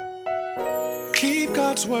Keep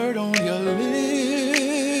God's word on your lips.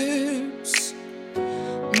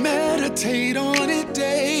 Meditate on it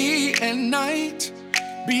day and night.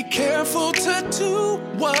 Be careful to do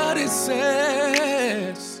what it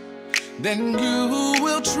says. Then you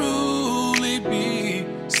will truly be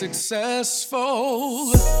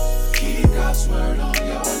successful. Keep God's word on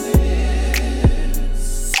your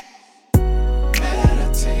lips.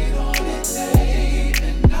 Meditate on it day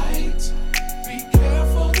and night. Be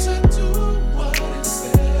careful to do what it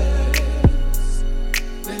says.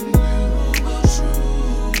 Then you will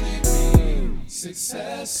truly be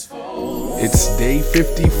successful. It's day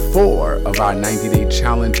 54 of our 90-day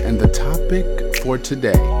challenge, and the topic for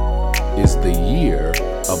today is the year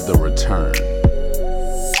of the return.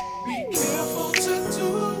 Be careful to do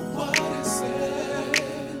what it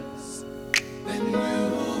says. Then you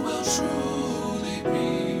will truly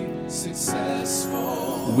be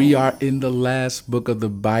successful. We are in the last book of the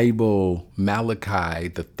Bible, Malachi,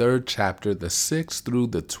 the 3rd chapter, the 6th through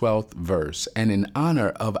the 12th verse. And in honor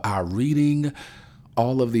of our reading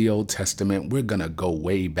all of the Old Testament, we're going to go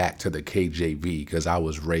way back to the KJV because I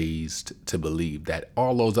was raised to believe that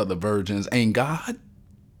all those other versions ain't God.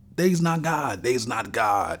 They's not God. They's not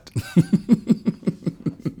God.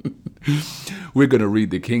 We're going to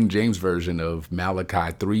read the King James Version of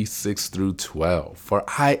Malachi 3, 6 through 12. For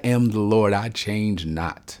I am the Lord, I change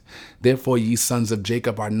not. Therefore ye sons of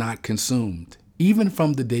Jacob are not consumed. Even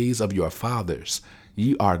from the days of your fathers,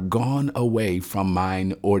 ye are gone away from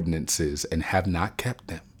mine ordinances and have not kept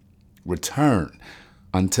them. Return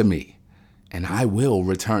unto me, and I will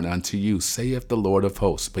return unto you, saith the Lord of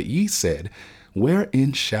hosts. But ye said,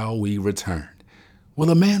 wherein shall we return? Will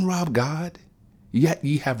a man rob God? Yet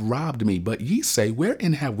ye have robbed me. But ye say,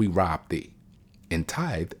 wherein have we robbed thee? In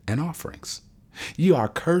tithe and offerings. Ye are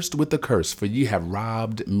cursed with the curse, for ye have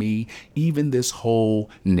robbed me, even this whole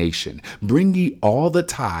nation. Bring ye all the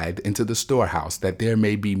tithe into the storehouse, that there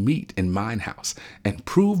may be meat in mine house. And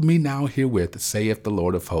prove me now herewith, saith the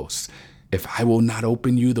Lord of hosts, if I will not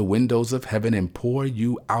open you the windows of heaven and pour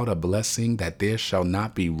you out a blessing, that there shall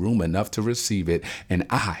not be room enough to receive it. And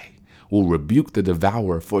I will rebuke the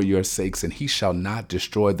devourer for your sakes, and he shall not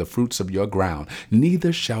destroy the fruits of your ground,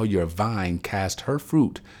 neither shall your vine cast her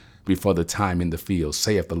fruit before the time in the field,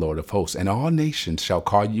 saith the Lord of hosts. And all nations shall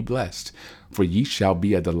call you blessed, for ye shall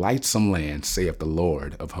be a delightsome land, saith the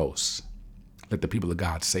Lord of hosts. Let the people of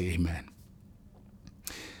God say amen.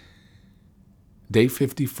 Day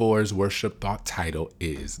 54's worship thought title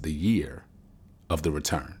is The Year of the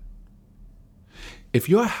Return. If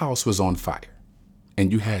your house was on fire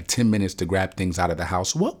and you had 10 minutes to grab things out of the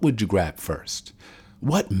house, what would you grab first?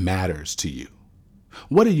 What matters to you?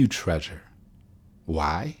 What do you treasure?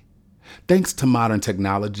 Why? Thanks to modern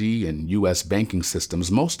technology and U.S. banking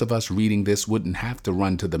systems, most of us reading this wouldn't have to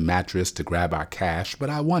run to the mattress to grab our cash, but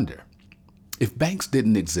I wonder, if banks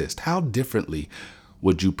didn't exist, how differently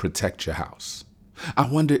would you protect your house? I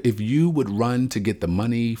wonder if you would run to get the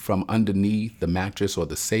money from underneath the mattress or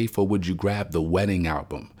the safe, or would you grab the wedding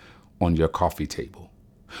album on your coffee table?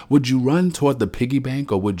 Would you run toward the piggy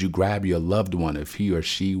bank, or would you grab your loved one if he or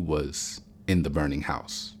she was in the burning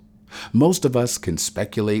house? Most of us can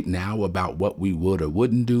speculate now about what we would or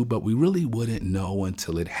wouldn't do, but we really wouldn't know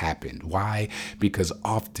until it happened. Why? Because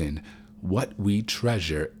often what we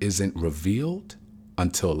treasure isn't revealed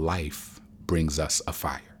until life brings us a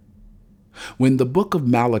fire. When the book of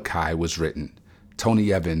Malachi was written,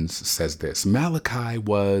 Tony Evans says this: Malachi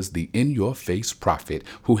was the in-your-face prophet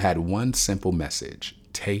who had one simple message: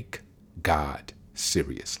 take God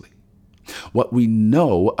seriously. What we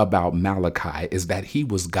know about Malachi is that he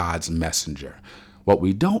was God's messenger. What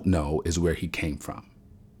we don't know is where he came from.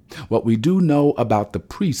 What we do know about the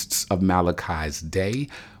priests of Malachi's day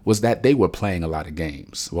was that they were playing a lot of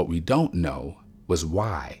games. What we don't know was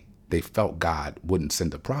why they felt God wouldn't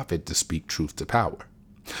send a prophet to speak truth to power.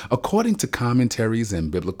 According to commentaries and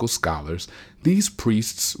biblical scholars, these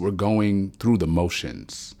priests were going through the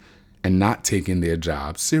motions and not taking their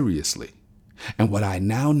job seriously. And what I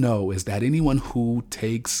now know is that anyone who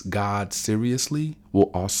takes God seriously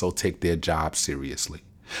will also take their job seriously.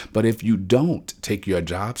 But if you don't take your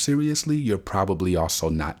job seriously, you're probably also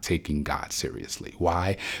not taking God seriously.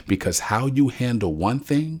 Why? Because how you handle one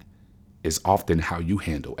thing is often how you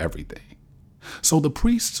handle everything. So the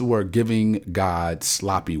priests were giving God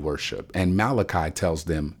sloppy worship, and Malachi tells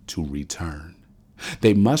them to return.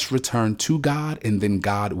 They must return to God, and then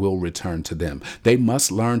God will return to them. They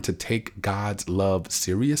must learn to take God's love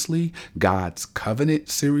seriously, God's covenant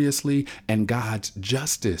seriously, and God's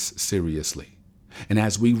justice seriously. And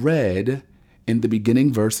as we read in the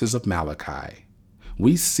beginning verses of Malachi,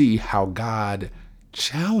 we see how God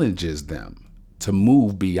challenges them to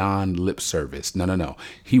move beyond lip service. No.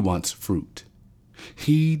 He wants fruit.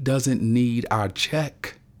 He doesn't need our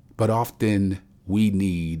check, but often we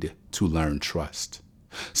need to learn trust.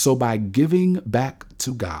 So by giving back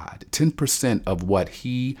to God 10% of what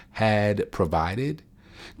he had provided,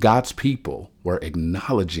 God's people were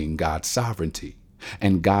acknowledging God's sovereignty,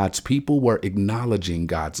 and God's people were acknowledging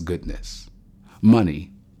God's goodness.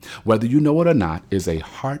 Money, whether you know it or not, is a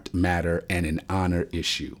heart matter and an honor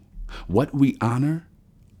issue. What we honor,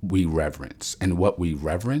 we reverence, and what we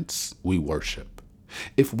reverence, we worship.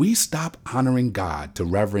 If we stop honoring God to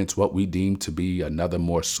reverence what we deem to be another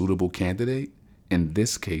more suitable candidate, in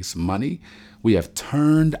this case, money, we have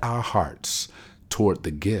turned our hearts toward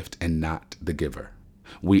the gift and not the giver.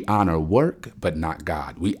 We honor work, but not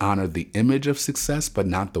God. We honor the image of success, but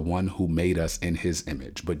not the one who made us in his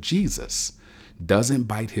image. But Jesus doesn't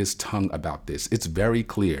bite his tongue about this. It's very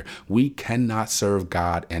clear. We cannot serve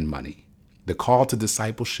God and money. The call to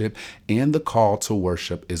discipleship and the call to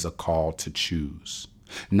worship is a call to choose.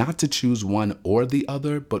 Not to choose one or the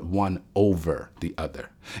other, but one over the other.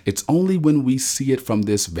 It's only when we see it from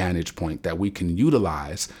this vantage point that we can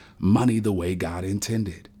utilize money the way God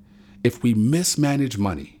intended. If we mismanage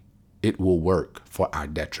money, it will work for our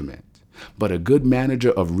detriment. But a good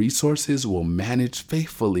manager of resources will manage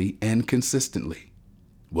faithfully and consistently.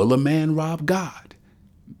 Will a man rob God?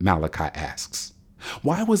 Malachi asks.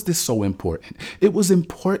 Why was this so important? It was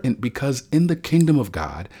important because in the kingdom of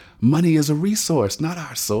God, money is a resource, not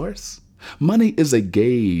our source. Money is a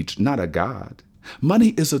gauge, not a God. Money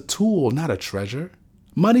is a tool, not a treasure.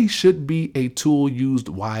 Money should be a tool used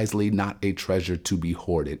wisely, not a treasure to be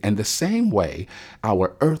hoarded. And the same way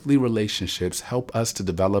our earthly relationships help us to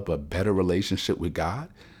develop a better relationship with God,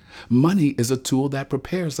 money is a tool that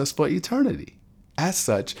prepares us for eternity. As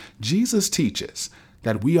such, Jesus teaches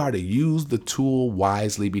that we are to use the tool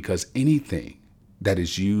wisely because anything that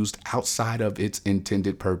is used outside of its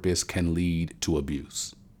intended purpose can lead to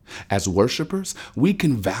abuse. As worshipers, we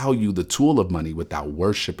can value the tool of money without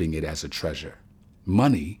worshiping it as a treasure.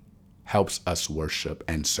 Money helps us worship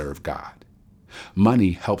and serve God.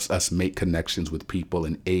 Money helps us make connections with people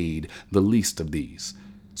and aid the least of these.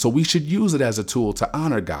 So we should use it as a tool to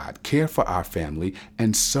honor God, care for our family,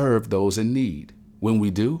 and serve those in need. When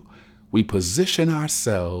we do, we position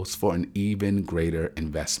ourselves for an even greater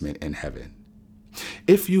investment in heaven.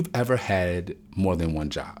 If you've ever had more than one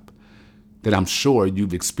job, then I'm sure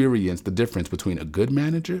you've experienced the difference between a good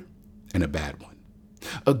manager and a bad one.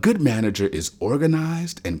 A good manager is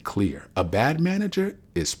organized and clear. A bad manager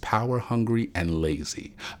is power hungry and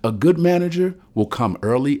lazy. A good manager will come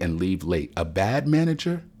early and leave late. A bad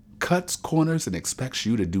manager cuts corners and expects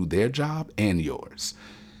you to do their job and yours.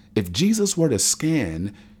 If Jesus were to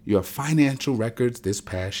scan your financial records this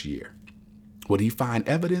past year, would he find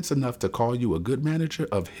evidence enough to call you a good manager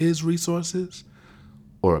of his resources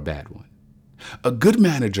or a bad one? A good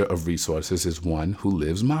manager of resources is one who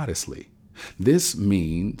lives modestly. This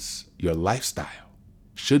means your lifestyle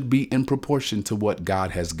should be in proportion to what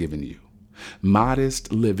God has given you.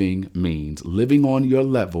 Modest living means living on your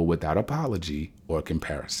level without apology or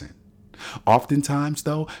comparison. Oftentimes,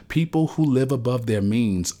 though, people who live above their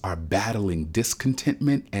means are battling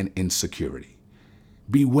discontentment and insecurity.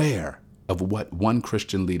 Beware of what one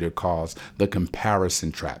Christian leader calls the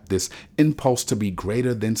comparison trap, this impulse to be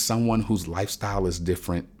greater than someone whose lifestyle is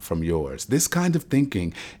different from yours. This kind of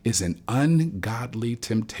thinking is an ungodly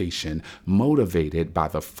temptation motivated by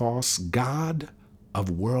the false god of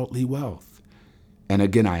worldly wealth. And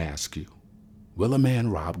again, I ask you, will a man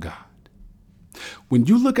rob God? When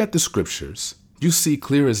you look at the scriptures, you see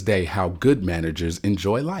clear as day how good managers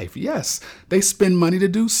enjoy life. Yes, they spend money to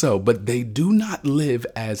do so, but they do not live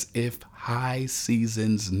as if high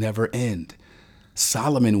seasons never end.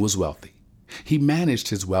 Solomon was wealthy. He managed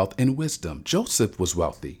his wealth in wisdom. Joseph was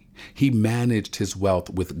wealthy. He managed his wealth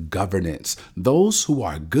with governance. Those who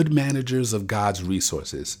are good managers of God's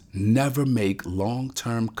resources never make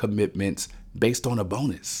long-term commitments based on a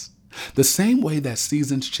bonus. The same way that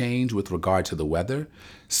seasons change with regard to the weather,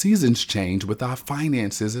 seasons change with our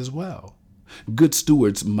finances as well. Good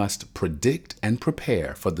stewards must predict and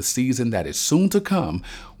prepare for the season that is soon to come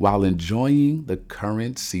while enjoying the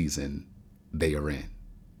current season they are in.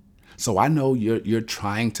 So I know you're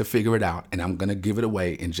trying to figure it out, and I'm going to give it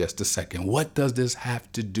away in just a second. What does this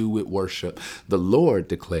have to do with worship? The Lord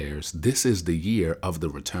declares this is the year of the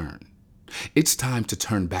return. It's time to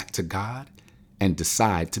turn back to God and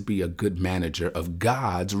decide to be a good manager of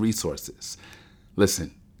God's resources.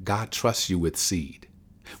 Listen, God trusts you with seed.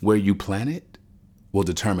 Where you plant it will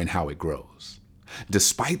determine how it grows.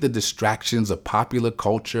 Despite the distractions of popular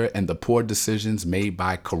culture and the poor decisions made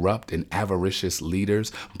by corrupt and avaricious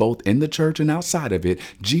leaders, both in the church and outside of it,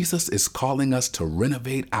 Jesus is calling us to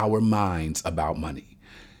renovate our minds about money.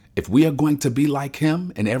 If we are going to be like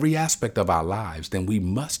him in every aspect of our lives, then we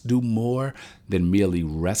must do more than merely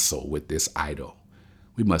wrestle with this idol.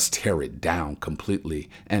 We must tear it down completely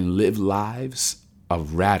and live lives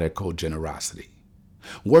of radical generosity.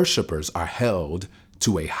 Worshipers are held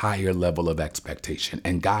to a higher level of expectation,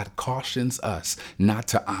 and God cautions us not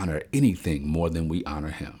to honor anything more than we honor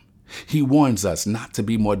him. He warns us not to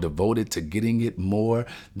be more devoted to getting it more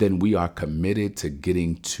than we are committed to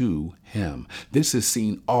getting to him. This is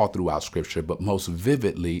seen all throughout Scripture, but most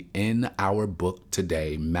vividly in our book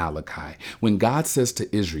today, Malachi, when God says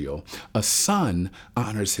to Israel, a son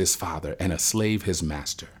honors his father and a slave his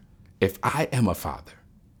master. If I am a father,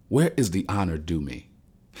 where is the honor due me?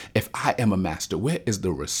 If I am a master, where is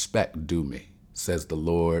the respect due me? Says the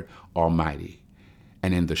Lord Almighty.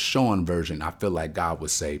 And in the Sean version, I feel like God would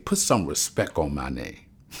say, put some respect on my name.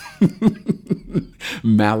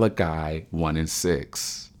 Malachi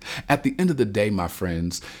 1:6. At the end of the day, my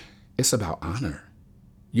friends, it's about honor.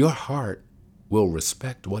 Your heart will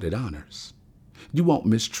respect what it honors. You won't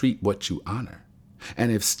mistreat what you honor.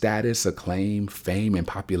 And if status, acclaim, fame, and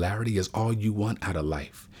popularity is all you want out of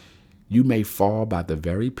life, you may fall by the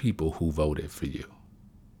very people who voted for you.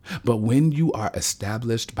 But when you are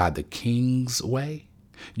established by the King's way,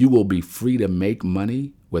 you will be free to make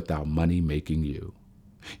money without money making you.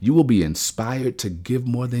 You will be inspired to give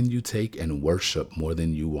more than you take and worship more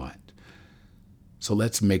than you want. So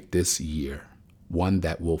let's make this year one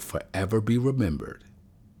that will forever be remembered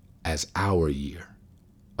as our year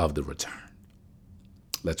of the return.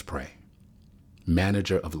 Let's pray.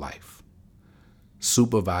 Manager of life,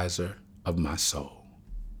 supervisor of my soul,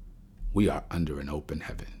 we are under an open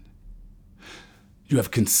heaven. You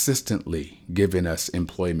have consistently given us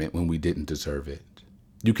employment when we didn't deserve it.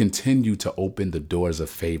 You continue to open the doors of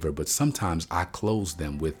favor, but sometimes I close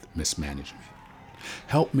them with mismanagement.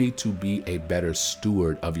 Help me to be a better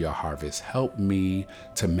steward of your harvest. Help me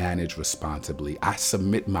to manage responsibly. I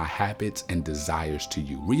submit my habits and desires to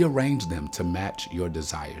you. Rearrange them to match your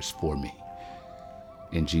desires for me.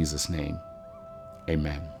 In Jesus' name,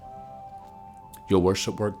 amen. Your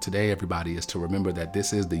worship work today, everybody, is to remember that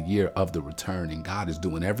this is the year of the return, and God is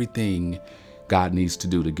doing everything God needs to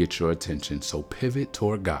do to get your attention. So pivot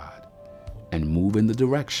toward God and move in the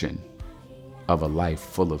direction of a life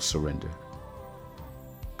full of surrender.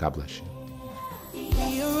 God bless you.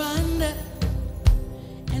 We are under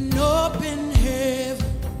an open heaven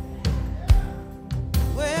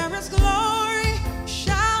where His glory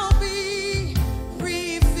shall be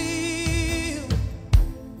revealed,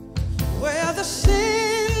 where the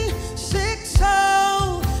sin sick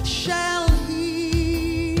soul shall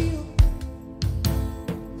heal.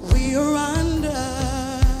 We are under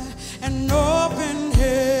an open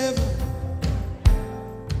heaven.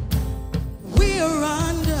 We are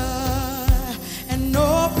under an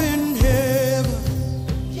open heaven.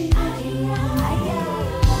 We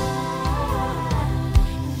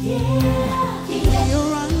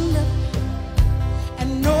are under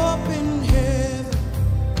an open heaven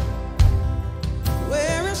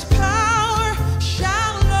where His power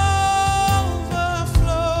shall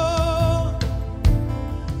overflow,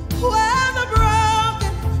 where the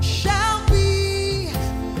broken shall be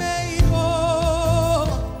made whole.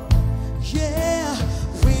 Yeah,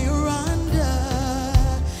 we are under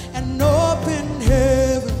an open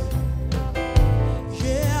heaven.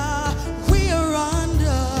 Yeah, we are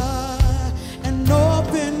under an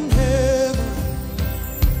open heaven.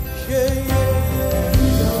 Yeah, yeah, yeah.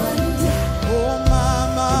 Oh, my.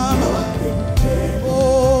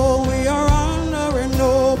 Oh, we are under an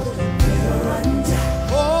open.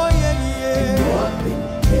 Oh, yeah, yeah.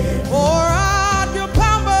 Pour out your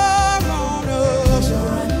power on us.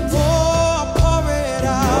 Oh, pour it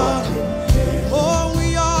out. Oh,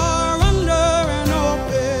 we are under an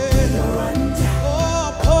open.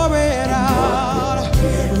 Oh, pour it out.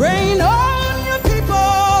 Rain on your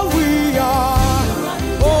people, we are.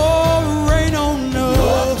 Oh, rain on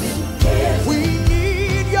us. We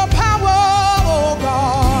need your power, oh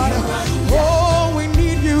God. Oh, we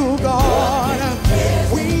need you, God.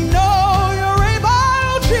 We know you're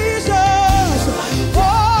able, Jesus.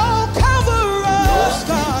 Oh, cover us,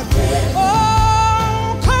 God.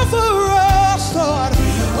 Oh, cover us, Lord.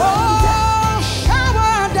 Oh,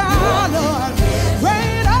 shower down, Lord.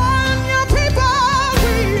 Rain on your people,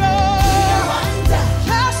 we are.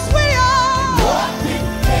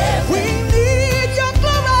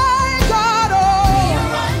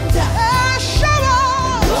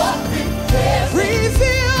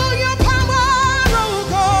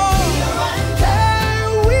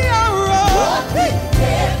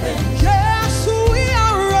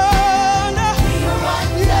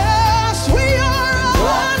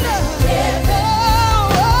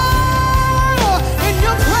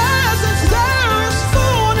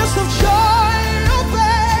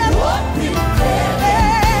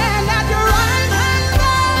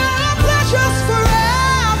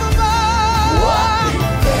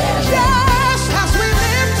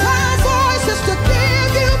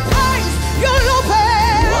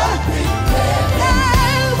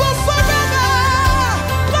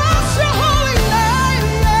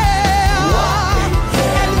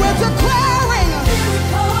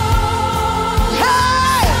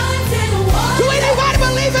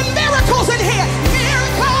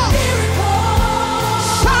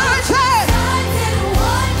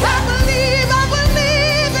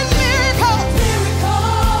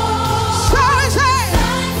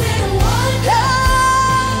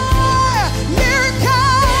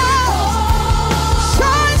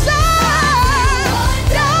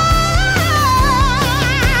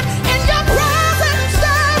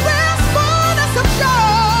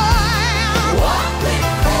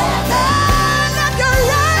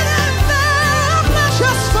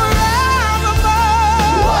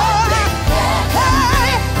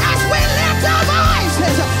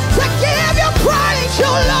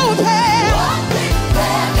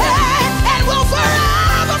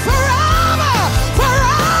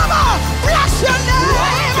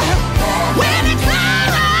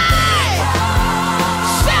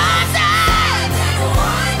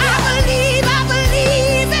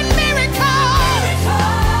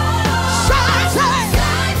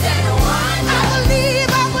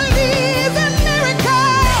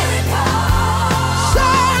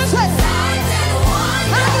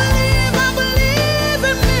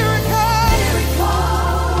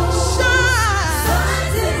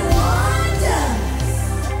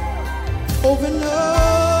 Open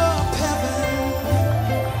up heaven.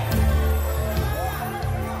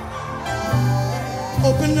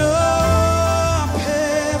 Open up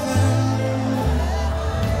heaven.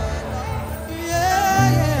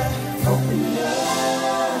 Yeah, yeah. Open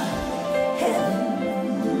up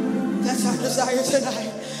heaven. That's our desire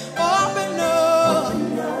tonight. Open up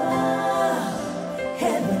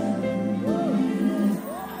heaven.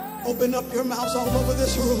 Open up your mouths all over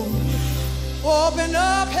this room. Open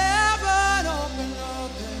up heaven. Open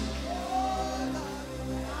up heaven.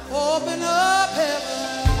 Open up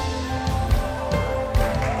heaven.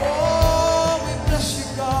 Oh, we bless you,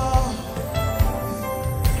 God.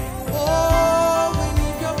 Oh, we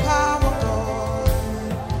need your power, God.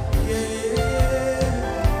 Yeah.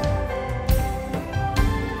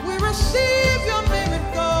 We receive your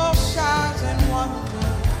miracles, signs, and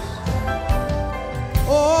wonders.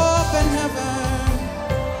 Open heaven.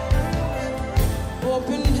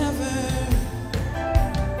 Open heaven.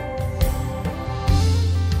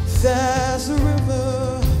 There's a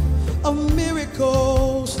river of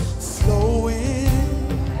miracles flowing.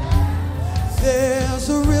 There's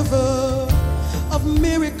a river of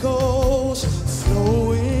miracles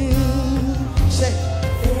flowing. Say,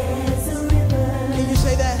 there's a river. Can you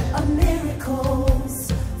say that? Of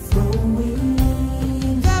miracles flowing.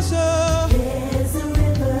 There's a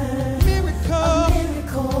river. Miracle. Of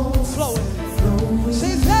miracles flowing.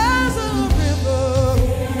 Say, there's a river.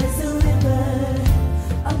 There's a river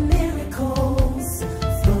of miracles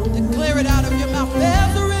flowing. Declare it out of your mouth.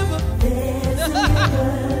 There's a river. There's a river.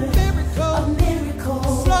 Miracle. Of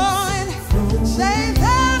miracles flowing. Say,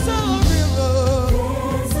 there's a river.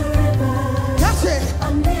 There's a river. That's it.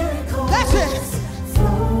 Of miracles. That's it.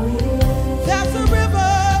 Flowing. There's a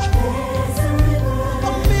river. There's a river.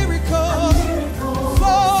 Of miracles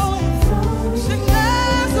flowing. Sing,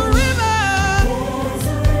 there's a river.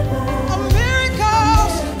 Of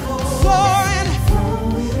miracles flowing.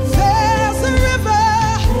 There's a river.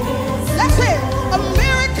 That's it. Of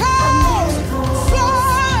miracles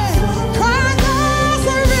flowing. Crying, there's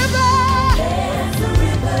a river.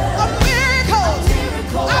 Of miracles.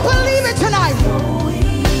 I believe it tonight.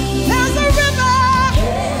 There's a river.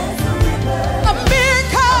 Of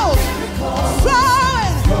miracles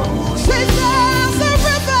flowing. Say, there's a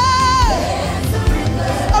river.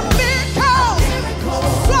 Of miracles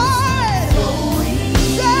flowing.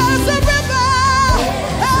 There's a river,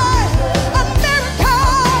 hey, of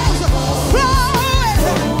miracles flowing.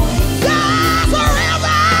 There's a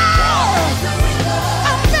river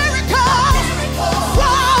of miracles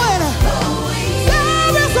flowing.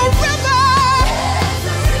 There is a river.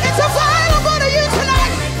 It's available to you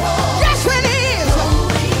tonight. Yes, it is.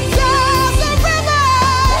 There's a river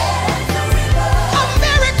of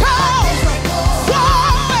miracles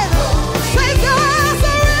flowing. Say, there's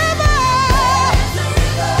a river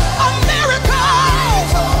of miracles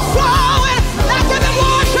flowing. Now give him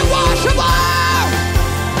worship, worship, worship.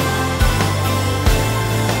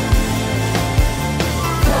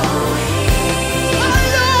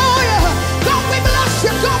 Hallelujah. Don't we bless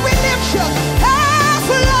you? Don't we lift you? Hey,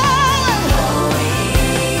 flowing.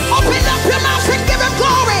 Open up your mouth and give him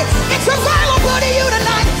glory. It's available to you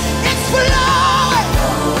tonight. It's flowing.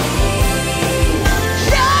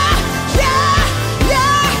 Yeah, yeah,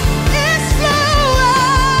 yeah. It's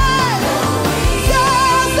flowing.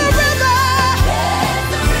 There's a river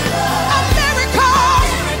of miracles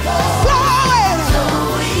flowing.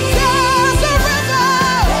 There's a river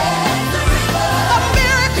of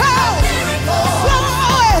miracles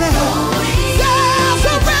flowing. There's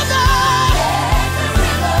a river.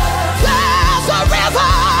 There's a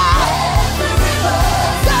river.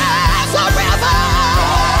 There's a river.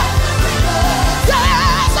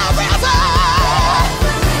 There's a river. There's a river.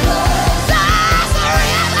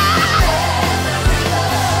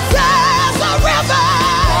 There's a river.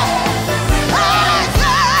 Hey,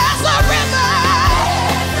 there's a river.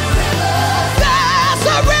 There's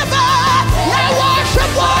a river. Now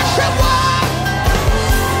worship, worship, worship.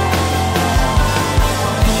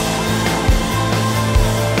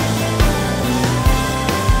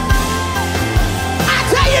 I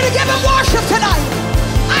tell you to give him worship tonight.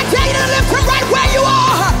 I tell you to lift him right where you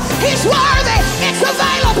are. He's worthy. It's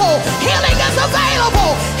available. Healing is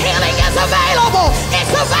available. Healing is available.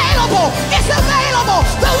 It's available. It's available.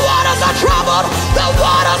 The waters are troubled. The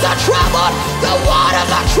waters are troubled. The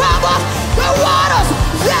waters are troubled. The waters.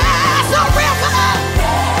 There's a river.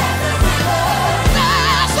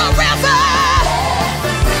 There's a river.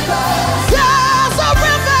 There's a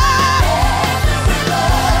river.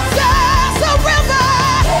 There's a river.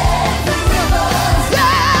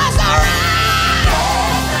 There's a river.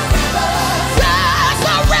 There's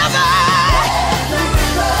a river.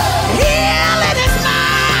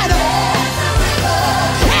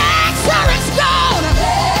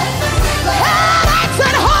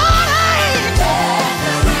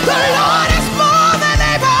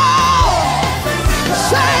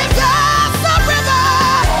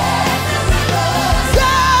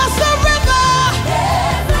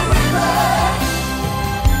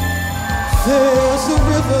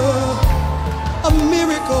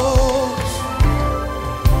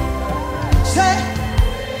 Say,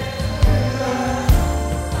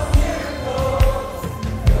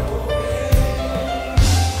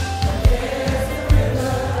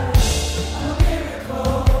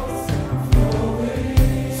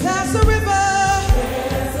 there's a river.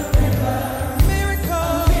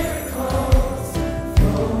 Miracle.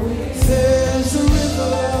 There's a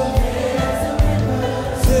river.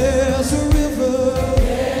 There's a river.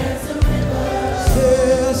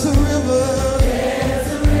 There's a river.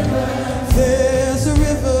 There's a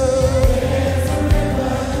river.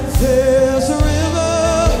 There's a river.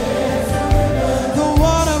 The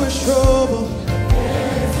water is troubled.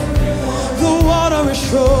 The water is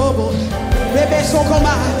troubled.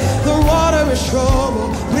 The water is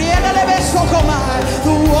troubled.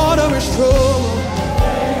 The water is troubled.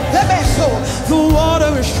 The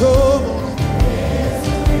water is troubled.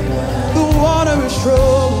 The water is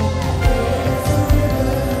troubled.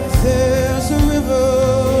 There's a river.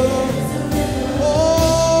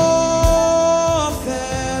 Oh,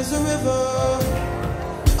 there's a river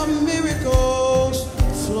of miracles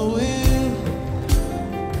flowing.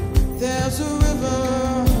 There's a river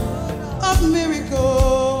of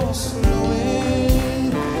miracles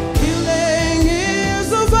flowing. Healing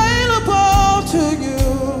is available to you.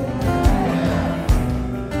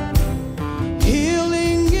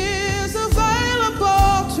 Healing is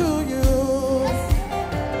available to you.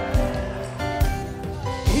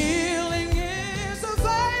 Healing is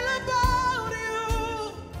available to you.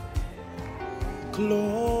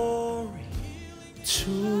 Glory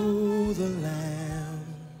to the Lamb.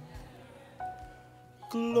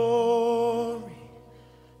 Glory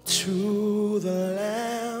to the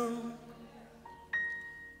Lamb.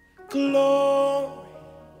 Glory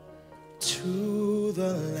to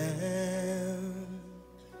the Lamb.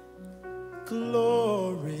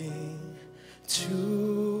 Glory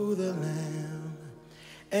to the Lamb.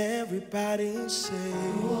 Everybody say,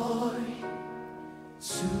 glory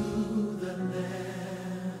to the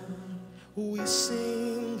Lamb. We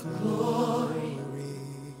sing glory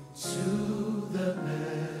to the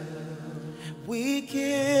Lamb. We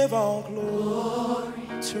give all glory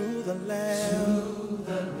to the Lamb.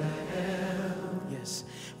 Yes,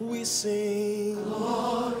 we sing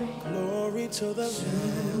glory to the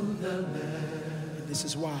Lamb. And this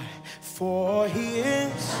is why. For he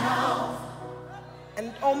is Alpha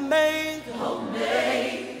and Omega.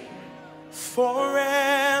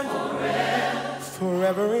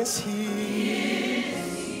 Forever is he.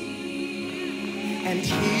 And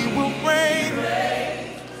he will reign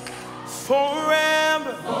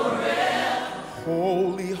forever.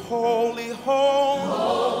 Holy, holy,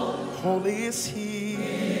 holy, holy is he.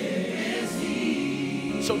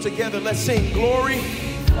 So together let's sing glory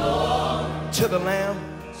to the Lamb.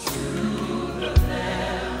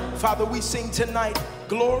 Father, we sing tonight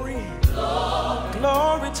glory,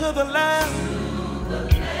 glory to the Lamb.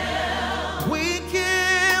 We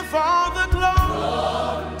give all the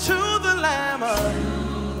glory to the Lamb.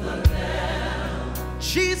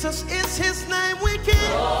 Jesus is his name. We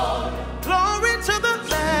give glory to the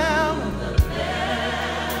Lamb.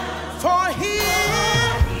 For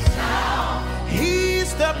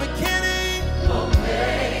he's the beginning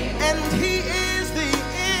and he is the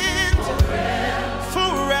end.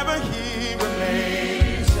 Forever he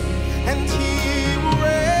remains and he will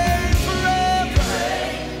reign forever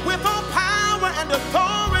with all power and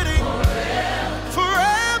authority.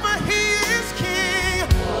 Forever he is king.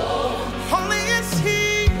 Holy is he.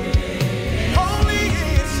 Holy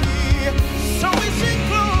is he.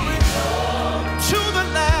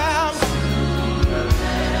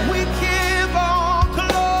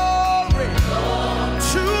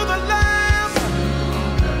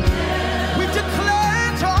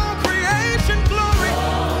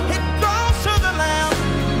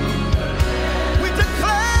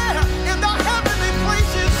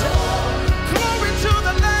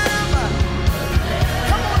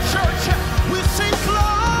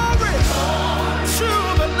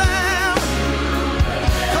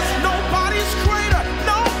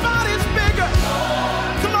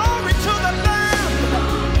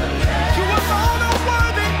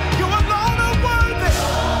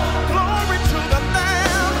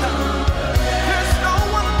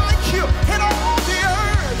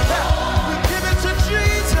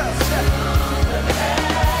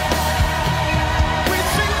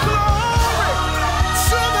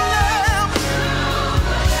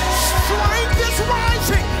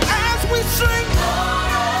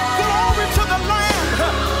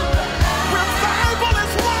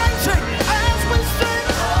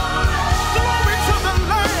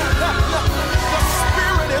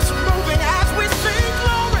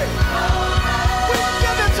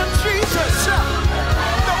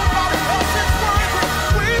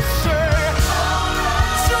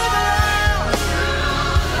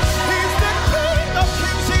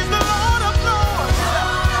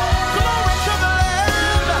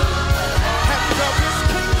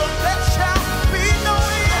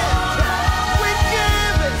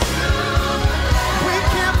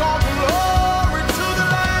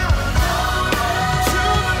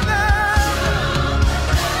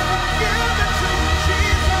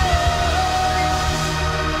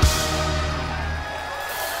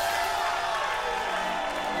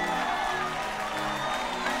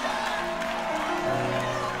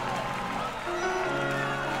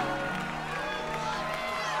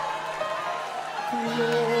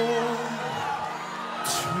 Glory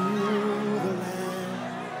to the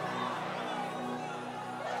Lamb.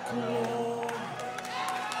 Glory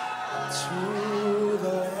to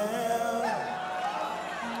the Lamb.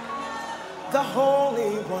 The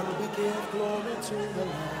Holy One, we give glory to the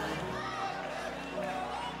Lamb.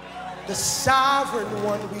 The Sovereign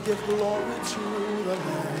One, we give glory to the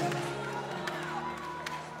Lamb.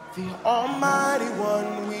 The Almighty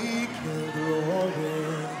One, we give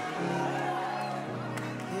glory.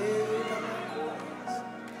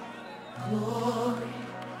 Glory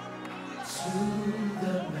to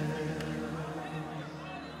the Lamb.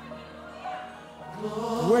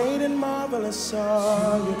 Great and marvelous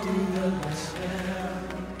are your deeds.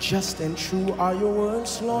 Just and true are your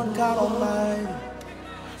words, Lord God Almighty.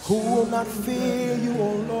 Who will not fear you,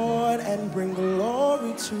 O Lord, and bring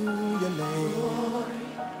glory to your name?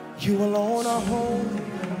 You alone are holy,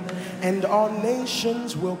 and all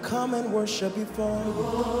nations will come and worship before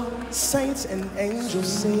you. Saints and angels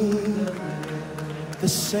sing. The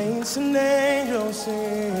saints and angels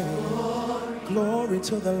sing. Glory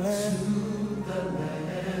to the Lamb.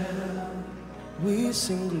 We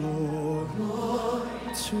sing glory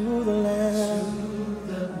to the Lamb.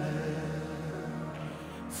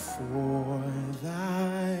 For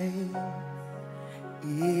thine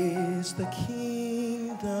is the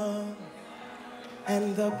kingdom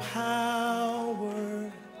and the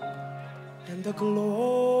power and the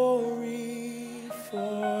glory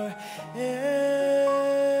forever.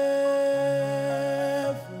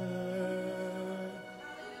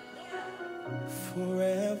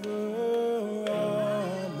 Forever,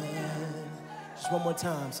 amen. Just one more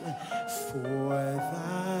time. For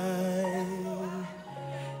thine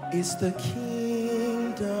is the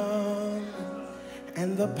kingdom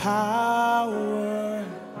and the power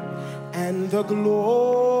and the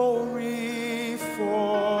glory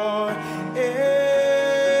forever.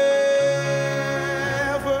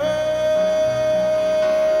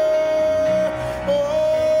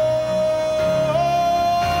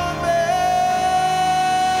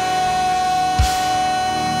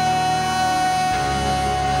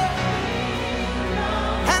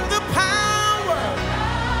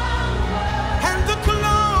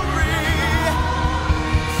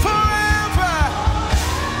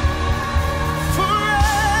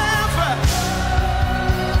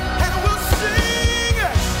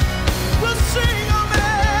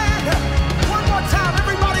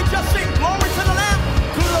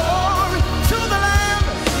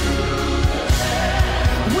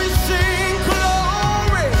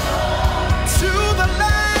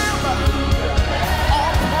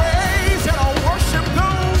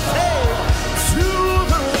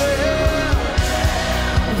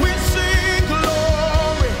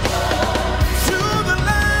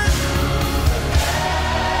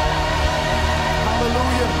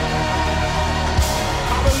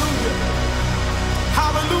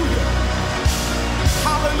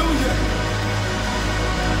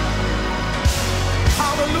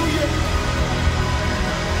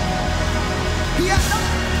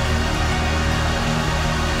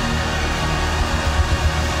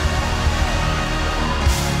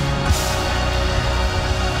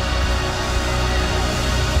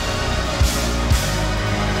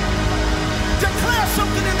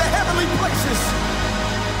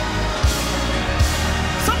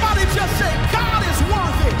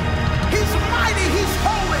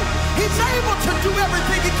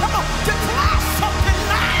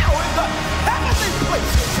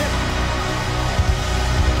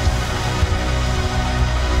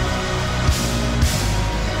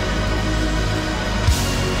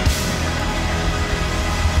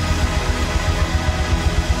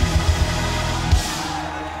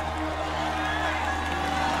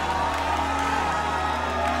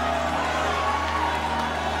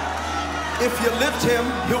 If you lift him,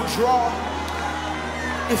 he'll draw.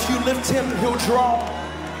 If you lift him, he'll draw.